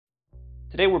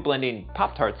Today we're blending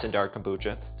Pop-Tarts into our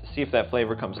kombucha to see if that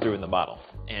flavor comes through in the bottle.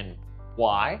 And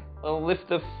why? Well, if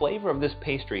the flavor of this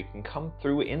pastry can come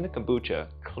through in the kombucha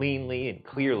cleanly and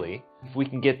clearly, if we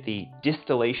can get the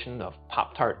distillation of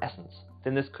Pop-Tart essence,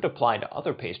 then this could apply to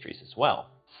other pastries as well.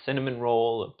 Cinnamon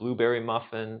roll, a blueberry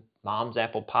muffin, mom's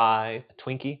apple pie, a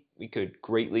Twinkie. We could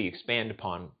greatly expand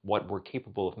upon what we're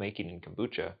capable of making in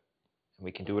kombucha, and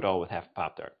we can do it all with half a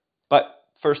Pop-Tart. But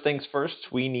first things first,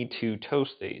 we need to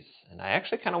toast these. And I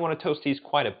actually kind of want to toast these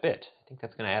quite a bit. I think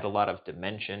that's going to add a lot of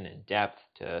dimension and depth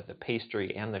to the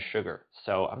pastry and the sugar.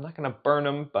 So I'm not going to burn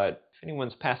them, but if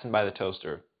anyone's passing by the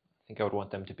toaster, I think I would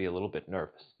want them to be a little bit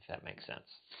nervous, if that makes sense.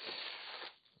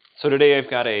 So today I've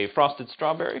got a frosted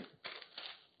strawberry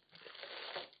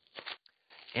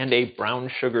and a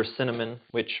brown sugar cinnamon,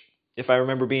 which, if I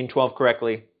remember being 12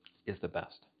 correctly, is the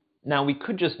best. Now, we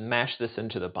could just mash this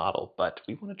into the bottle, but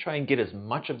we want to try and get as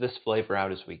much of this flavor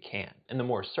out as we can. And the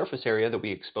more surface area that we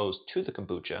expose to the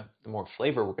kombucha, the more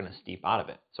flavor we're going to steep out of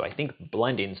it. So I think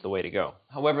blending's the way to go.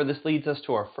 However, this leads us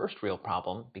to our first real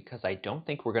problem, because I don't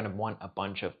think we're going to want a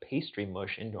bunch of pastry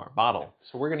mush into our bottle.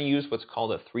 So we're going to use what's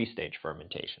called a 3-stage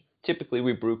fermentation. Typically,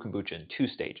 we brew kombucha in 2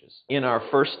 stages. In our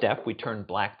first step, we turn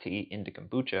black tea into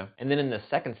kombucha, and then in the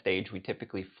second stage, we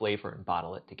typically flavor and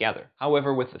bottle it together.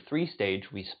 However, with the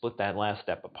 3-stage, we split that last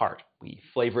step apart. We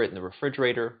flavor it in the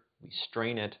refrigerator, we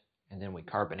strain it, and then we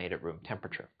carbonate at room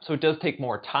temperature. So it does take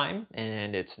more time,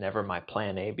 and it's never my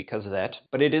plan A because of that,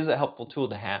 but it is a helpful tool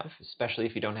to have, especially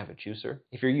if you don't have a juicer.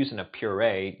 If you're using a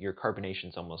puree, your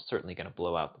carbonation's almost certainly going to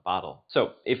blow out the bottle.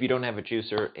 So if you don't have a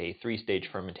juicer, a 3-stage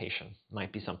fermentation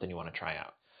might be something you want to try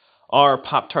out. Our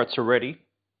Pop-Tarts are ready,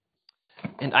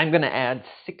 and I'm going to add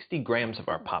 60 grams of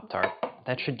our Pop-Tart.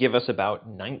 That should give us about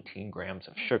 19 grams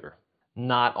of sugar.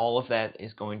 Not all of that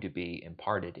is going to be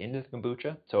imparted into the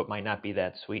kombucha, so it might not be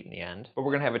that sweet in the end, but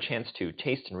we're going to have a chance to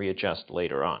taste and readjust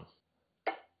later on.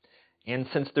 And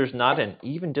since there's not an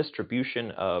even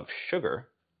distribution of sugar,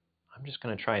 I'm just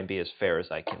going to try and be as fair as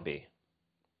I can be.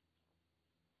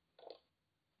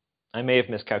 I may have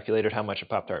miscalculated how much a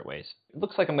Pop-Tart weighs. It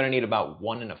looks like I'm going to need about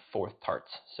 1 1/4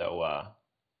 tarts, so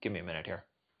give me a minute here.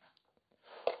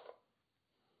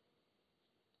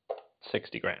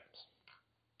 60 grams.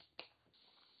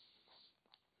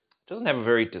 Doesn't have a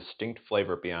very distinct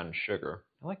flavor beyond sugar.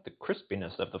 I like the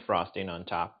crispiness of the frosting on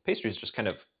top. Pastry is just kind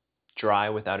of dry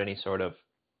without any sort of,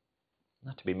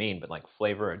 not to be mean, but like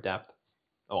flavor or depth.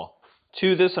 Oh well.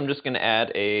 To this, I'm just going to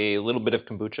add a little bit of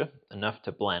kombucha, enough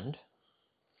to blend.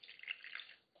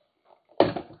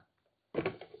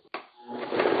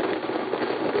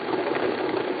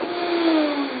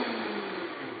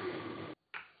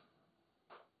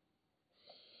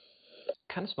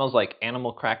 Kind of smells like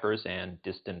animal crackers and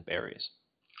distant berries.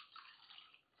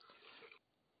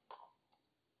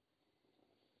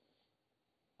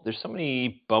 There's so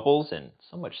many bubbles and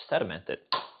so much sediment that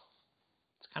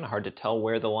it's kind of hard to tell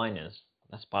where the line is.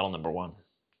 That's bottle number 1.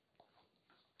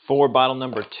 For bottle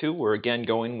number 2, we're again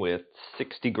going with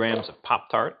 60 grams of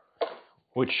Pop-Tart,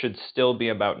 which should still be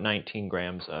about 19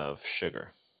 grams of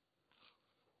sugar.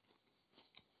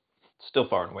 Still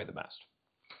far and away the best.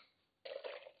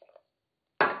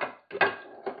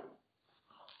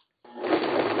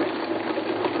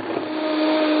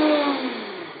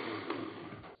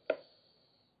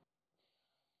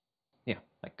 Yeah,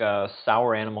 like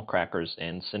sour animal crackers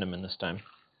and cinnamon this time.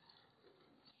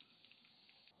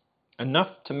 Enough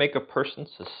to make a person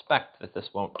suspect that this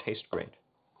won't taste great.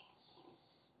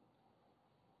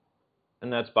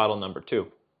 And that's bottle number 2.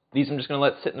 These I'm just going to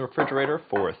let sit in the refrigerator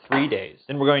for 3 days.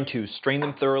 Then we're going to strain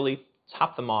them thoroughly,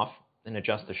 top them off, and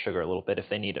adjust the sugar a little bit if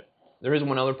they need it. There is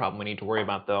one other problem we need to worry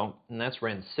about though, and that's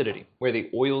rancidity, where the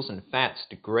oils and fats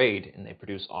degrade and they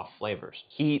produce off flavors.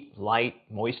 Heat, light,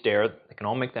 moist air, they can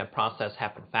all make that process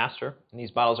happen faster, and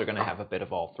these bottles are going to have a bit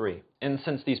of all 3. And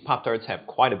since these Pop-Tarts have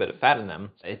quite a bit of fat in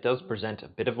them, it does present a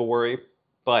bit of a worry,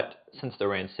 but since the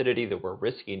rancidity that we're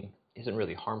risking isn't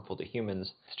really harmful to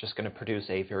humans, it's just going to produce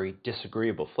a very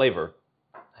disagreeable flavor.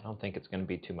 I don't think it's going to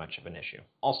be too much of an issue.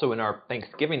 Also, in our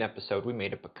Thanksgiving episode, we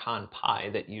made a pecan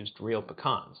pie that used real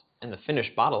pecans, and the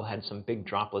finished bottle had some big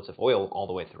droplets of oil all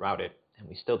the way throughout it, and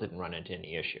we still didn't run into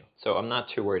any issue. So I'm not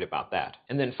too worried about that.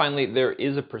 And then finally, there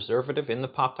is a preservative in the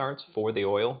Pop-Tarts for the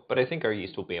oil, but I think our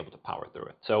yeast will be able to power through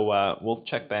it. So we'll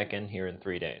check back in here in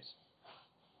 3 days.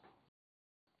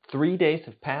 3 days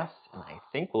have passed, and I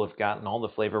think we'll have gotten all the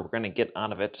flavor we're going to get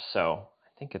out of it, so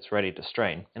I think it's ready to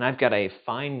strain. And I've got a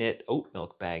fine knit oat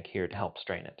milk bag here to help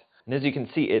strain it. And as you can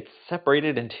see, it's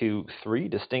separated into 3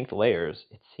 distinct layers.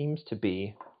 It seems to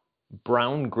be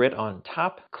brown grit on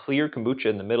top, clear kombucha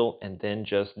in the middle, and then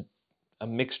just a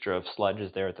mixture of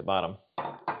sludges there at the bottom.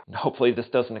 Hopefully this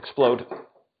doesn't explode.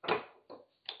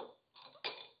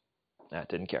 That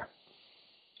didn't care.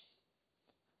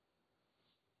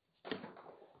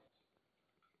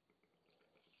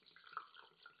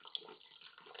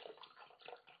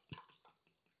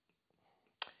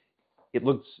 It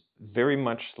looks very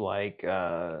much like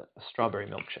a strawberry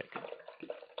milkshake.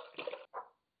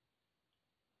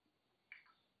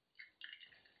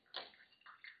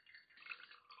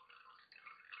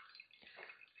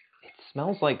 It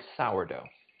smells like sourdough.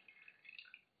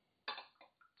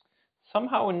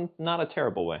 Somehow in not a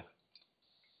terrible way.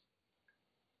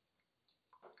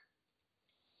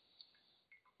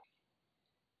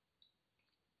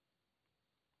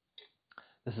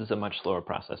 This is a much slower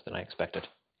process than I expected.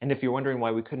 And if you're wondering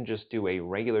why we couldn't just do a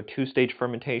regular two-stage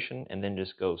fermentation and then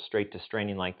just go straight to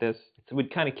straining like this, it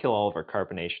would kind of kill all of our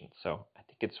carbonation. So I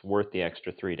think it's worth the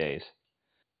extra 3 days.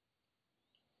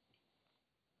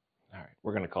 All right,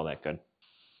 we're going to call that good.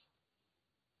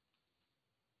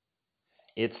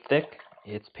 It's thick,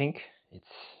 it's pink, it's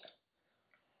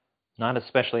not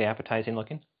especially appetizing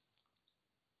looking.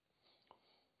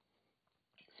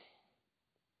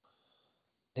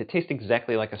 It tastes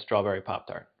exactly like a strawberry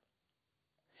Pop-Tart.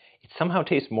 It somehow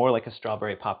tastes more like a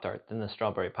strawberry Pop-Tart than the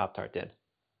strawberry Pop-Tart did.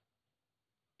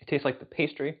 It tastes like the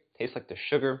pastry, tastes like the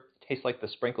sugar, tastes like the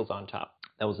sprinkles on top.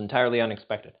 That was entirely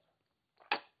unexpected.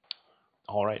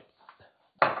 All right.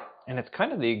 And it's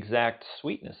kind of the exact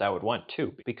sweetness I would want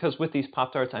too. Because with these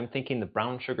Pop-Tarts, I'm thinking the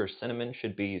brown sugar cinnamon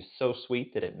should be so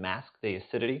sweet that it masks the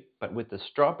acidity. But with the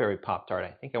strawberry Pop-Tart,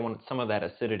 I think I want some of that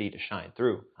acidity to shine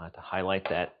through to highlight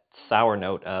that sour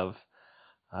note of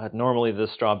normally the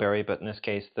strawberry, but in this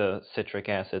case, the citric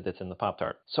acid that's in the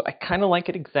Pop-Tart. So I kind of like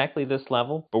it exactly this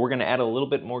level, but we're going to add a little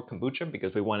bit more kombucha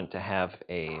because we want it to have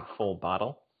a full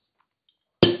bottle.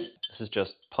 This is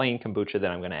just plain kombucha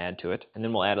that I'm going to add to it. And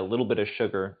then we'll add a little bit of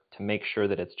sugar to make sure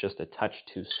that it's just a touch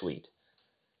too sweet.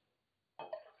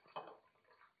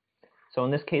 So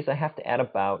in this case, I have to add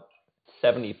about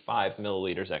 75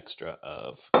 milliliters extra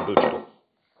of kombucha.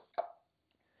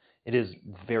 It is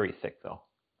very thick though.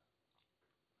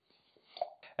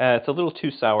 It's a little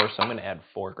too sour, so I'm going to add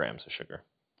 4 grams of sugar.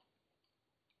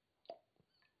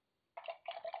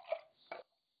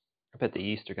 I bet the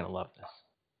yeast are going to love this.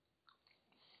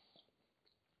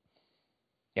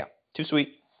 Yeah, too sweet.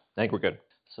 I think we're good.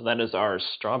 So that is our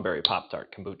strawberry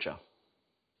Pop-Tart kombucha.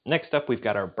 Next up, we've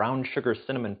got our brown sugar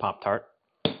cinnamon Pop-Tart,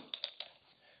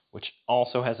 which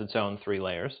also has its own 3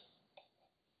 layers.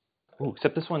 Ooh,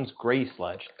 except this one's gray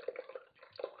sludge.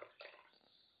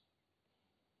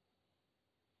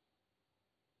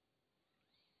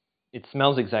 It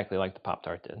smells exactly like the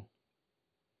Pop-Tart did.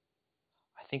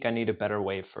 I think I need a better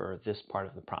way for this part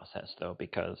of the process, though,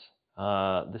 because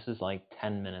this is like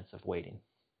 10 minutes of waiting.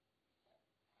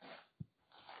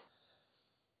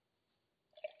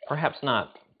 Perhaps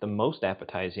not the most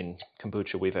appetizing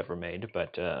kombucha we've ever made,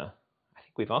 but I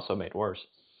think we've also made worse.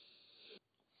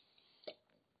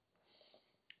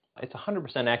 It's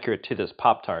 100% accurate to this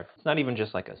Pop-Tart. It's not even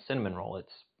just like a cinnamon roll.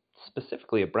 It's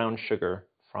specifically a brown sugar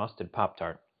frosted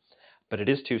Pop-Tart, but it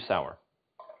is too sour.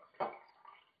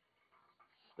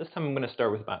 This time I'm going to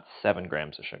start with about 7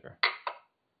 grams of sugar.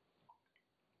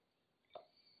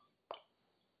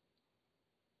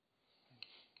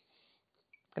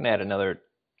 I'm going to add another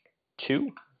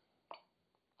 2. I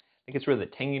think it's really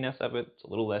the tanginess of it. It's a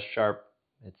little less sharp.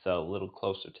 It's a little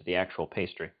closer to the actual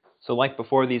pastry. So like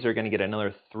before, these are going to get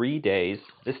another 3 days,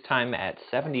 this time at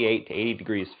 78 to 80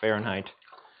 degrees Fahrenheit.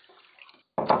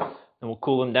 Then we'll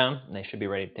cool them down, and they should be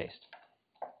ready to taste.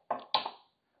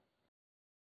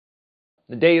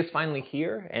 The day is finally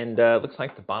here, and it looks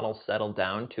like the bottle settled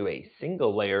down to a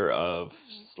single layer of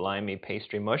slimy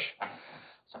pastry mush.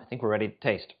 So I think we're ready to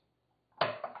taste.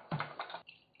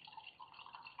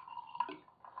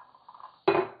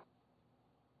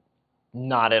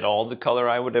 Not at all the color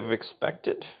I would have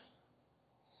expected.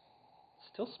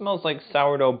 Still smells like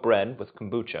sourdough bread with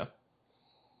kombucha.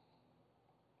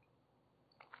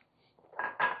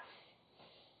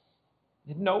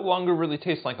 It no longer really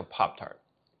tastes like a Pop-Tart.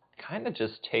 It kind of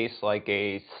just tastes like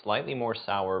a slightly more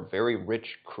sour, very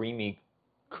rich, creamy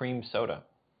cream soda.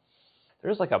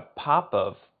 There's like a pop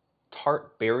of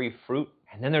tart berry fruit,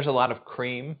 and then there's a lot of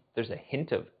cream. There's a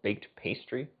hint of baked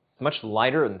pastry. It's much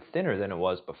lighter and thinner than it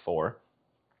was before,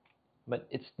 but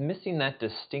it's missing that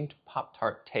distinct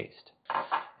Pop-Tart taste.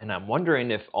 And I'm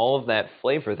wondering if all of that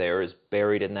flavor there is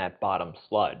buried in that bottom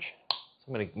sludge. So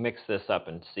I'm going to mix this up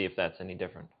and see if that's any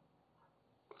different.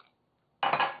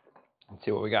 Let's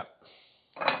see what we got.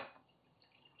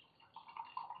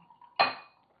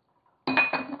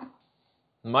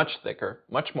 Much thicker,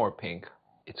 much more pink.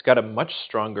 It's got a much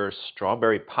stronger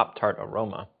strawberry Pop-Tart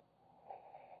aroma.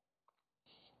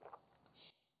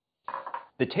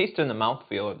 The taste and the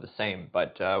mouthfeel are the same,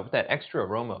 but with that extra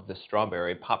aroma of the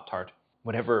strawberry Pop-Tart,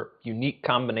 whatever unique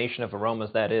combination of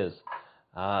aromas that is,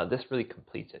 this really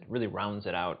completes it, really rounds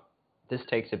it out. This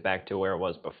takes it back to where it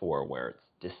was before, where it's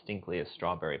distinctly a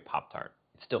strawberry Pop-Tart.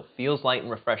 It still feels light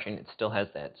and refreshing. It still has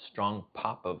that strong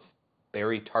pop of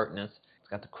berry tartness. It's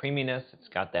got the creaminess. It's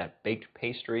got that baked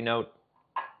pastry note.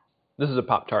 This is a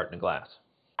Pop-Tart in a glass.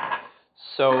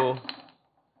 So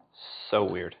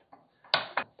weird.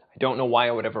 I don't know why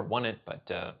I would ever want it, but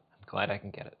I'm glad I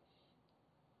can get it.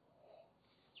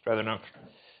 Let's try that out.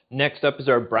 Next up is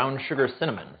our brown sugar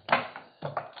cinnamon.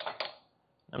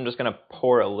 I'm just going to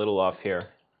pour a little off here,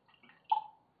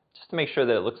 just to make sure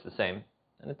that it looks the same,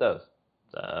 and it does.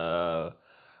 It's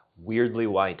weirdly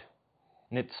white,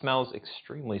 and it smells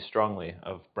extremely strongly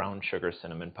of brown sugar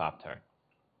cinnamon Pop-Tart.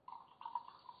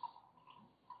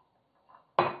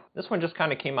 This one just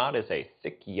kind of came out as a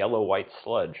thick yellow-white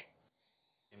sludge.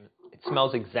 It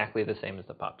smells exactly the same as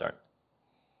the Pop-Tart.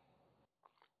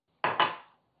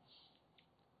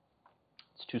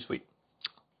 It's too sweet.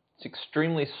 It's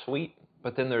extremely sweet,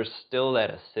 but then there's still that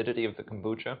acidity of the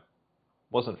kombucha.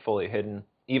 Wasn't fully hidden.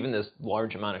 Even this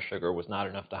large amount of sugar was not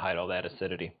enough to hide all that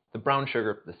acidity. The brown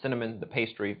sugar, the cinnamon, the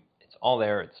pastry, it's all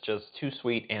there. It's just too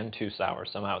sweet and too sour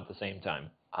somehow at the same time.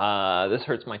 This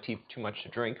hurts my teeth too much to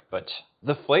drink, but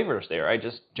the flavor's there. I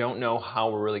just don't know how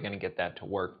we're really going to get that to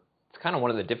work. It's kind of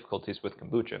one of the difficulties with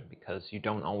kombucha, because you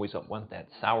don't always want that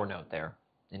sour note there.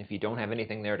 And if you don't have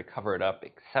anything there to cover it up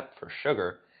except for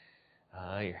sugar,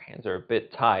 your hands are a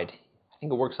bit tied. I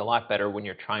think it works a lot better when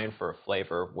you're trying for a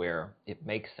flavor where it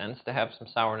makes sense to have some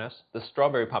sourness. The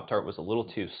strawberry Pop-Tart was a little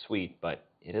too sweet, but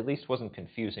it at least wasn't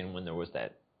confusing when there was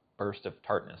that burst of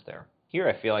tartness there. Here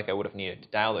I feel like I would have needed to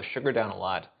dial the sugar down a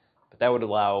lot, but that would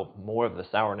allow more of the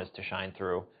sourness to shine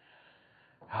through.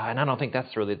 And I don't think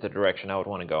that's really the direction I would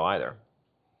want to go either.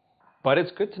 But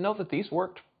it's good to know that these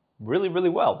worked really, really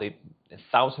well. They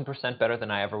 1,000% better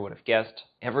than I ever would have guessed.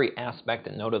 Every aspect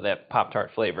and note of that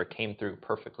Pop-Tart flavor came through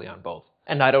perfectly on both.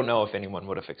 And I don't know if anyone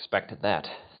would have expected that.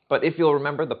 But if you'll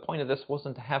remember, the point of this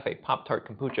wasn't to have a Pop-Tart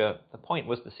kombucha. The point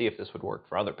was to see if this would work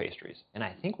for other pastries. And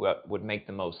I think what would make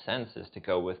the most sense is to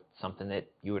go with something that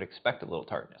you would expect a little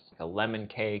tartness. Like a lemon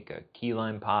cake, a key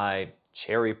lime pie,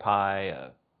 cherry pie, a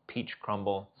peach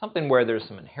crumble. Something where there's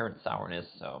some inherent sourness,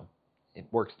 so it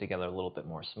works together a little bit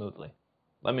more smoothly.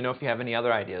 Let me know if you have any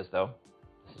other ideas, though.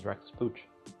 This is Rex Pooch.